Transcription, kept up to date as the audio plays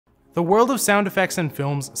The world of sound effects and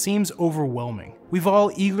films seems overwhelming. We've all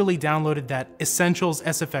eagerly downloaded that Essentials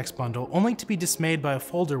SFX bundle only to be dismayed by a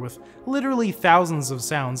folder with literally thousands of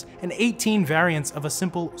sounds and 18 variants of a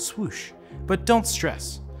simple swoosh. But don't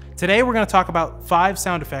stress. Today we're going to talk about 5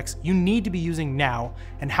 sound effects you need to be using now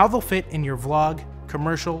and how they'll fit in your vlog,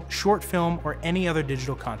 commercial, short film, or any other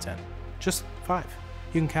digital content. Just 5.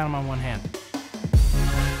 You can count them on one hand.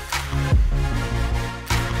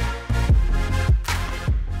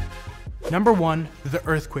 Number 1, the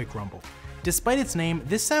earthquake rumble. Despite its name,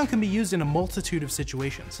 this sound can be used in a multitude of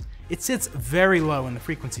situations. It sits very low in the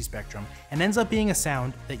frequency spectrum and ends up being a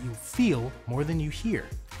sound that you feel more than you hear.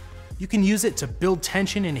 You can use it to build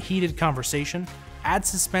tension in a heated conversation, add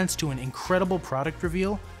suspense to an incredible product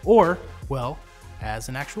reveal, or, well, as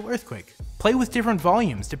an actual earthquake. Play with different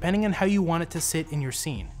volumes depending on how you want it to sit in your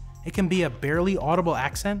scene. It can be a barely audible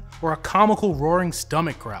accent or a comical roaring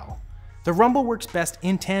stomach growl. The rumble works best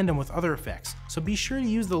in tandem with other effects, so be sure to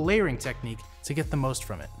use the layering technique to get the most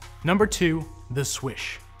from it. Number 2, the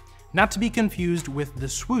swish. Not to be confused with the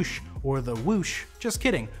swoosh or the whoosh, just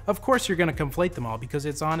kidding. Of course you're gonna conflate them all because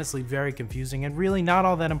it's honestly very confusing and really not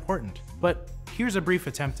all that important. But here's a brief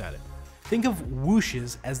attempt at it. Think of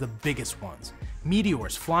wooshes as the biggest ones.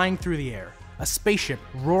 Meteors flying through the air, a spaceship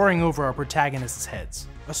roaring over our protagonists' heads.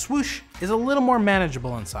 A swoosh is a little more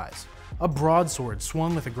manageable in size. A broadsword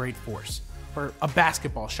swung with a great force, or a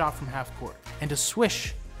basketball shot from half court. And a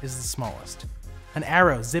swish is the smallest. An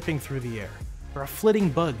arrow zipping through the air, or a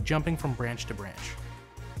flitting bug jumping from branch to branch.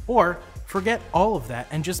 Or forget all of that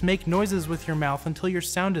and just make noises with your mouth until your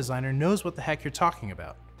sound designer knows what the heck you're talking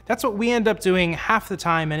about. That's what we end up doing half the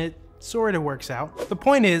time and it sort of works out. The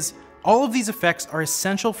point is, all of these effects are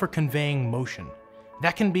essential for conveying motion.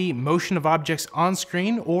 That can be motion of objects on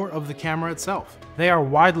screen or of the camera itself. They are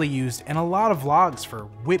widely used in a lot of vlogs for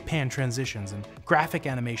whip pan transitions and graphic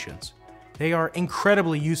animations. They are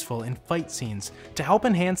incredibly useful in fight scenes to help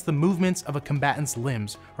enhance the movements of a combatant's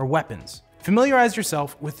limbs or weapons. Familiarize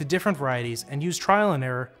yourself with the different varieties and use trial and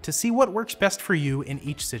error to see what works best for you in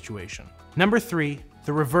each situation. Number 3,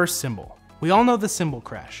 the reverse cymbal. We all know the cymbal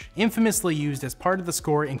crash, infamously used as part of the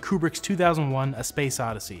score in Kubrick's 2001 A Space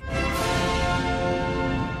Odyssey,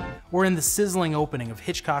 or in the sizzling opening of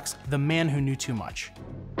Hitchcock's The Man Who Knew Too Much.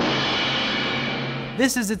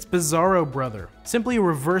 This is its bizarro brother, simply a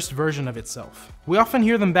reversed version of itself. We often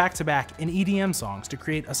hear them back to back in EDM songs to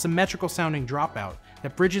create a symmetrical sounding dropout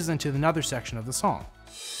that bridges into another section of the song.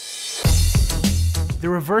 The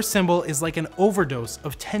reverse cymbal is like an overdose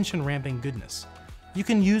of tension ramping goodness. You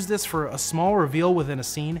can use this for a small reveal within a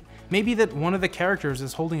scene, maybe that one of the characters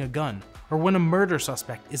is holding a gun, or when a murder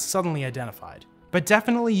suspect is suddenly identified. But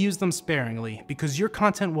definitely use them sparingly because your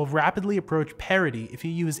content will rapidly approach parody if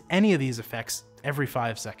you use any of these effects every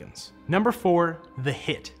 5 seconds. Number 4, the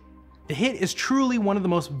hit. The hit is truly one of the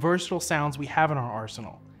most versatile sounds we have in our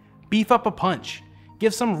arsenal. Beef up a punch.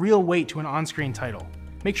 Give some real weight to an on-screen title.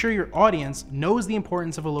 Make sure your audience knows the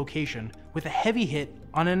importance of a location with a heavy hit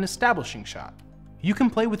on an establishing shot. You can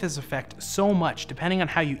play with this effect so much depending on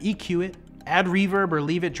how you EQ it, add reverb or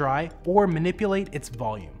leave it dry, or manipulate its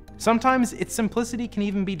volume. Sometimes its simplicity can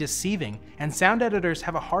even be deceiving, and sound editors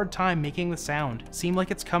have a hard time making the sound seem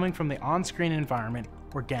like it's coming from the on-screen environment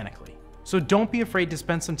organically. So don't be afraid to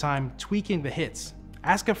spend some time tweaking the hits.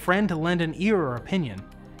 Ask a friend to lend an ear or opinion.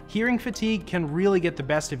 Hearing fatigue can really get the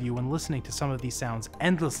best of you when listening to some of these sounds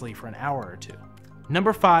endlessly for an hour or two.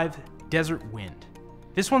 Number 5, desert wind.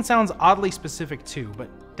 This one sounds oddly specific too,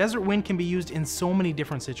 but desert wind can be used in so many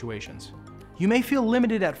different situations. You may feel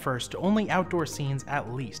limited at first to only outdoor scenes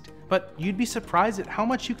at least, but you'd be surprised at how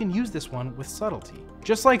much you can use this one with subtlety.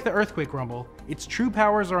 Just like the earthquake rumble, its true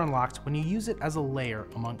powers are unlocked when you use it as a layer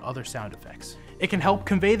among other sound effects. It can help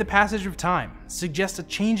convey the passage of time, suggest a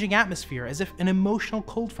changing atmosphere as if an emotional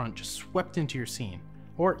cold front just swept into your scene,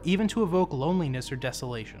 or even to evoke loneliness or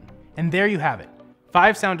desolation. And there you have it,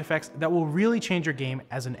 5 sound effects that will really change your game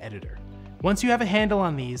as an editor. Once you have a handle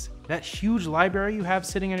on these, that huge library you have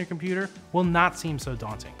sitting on your computer will not seem so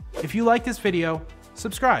daunting. If you like this video,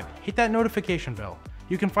 subscribe, hit that notification bell.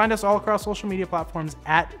 You can find us all across social media platforms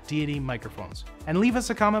at Deity Microphones. And leave us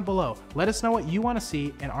a comment below. Let us know what you want to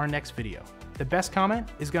see in our next video. The best comment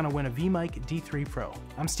is going to win a VMic D3 Pro.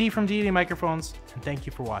 I'm Steve from Deity Microphones, and thank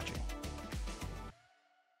you for watching.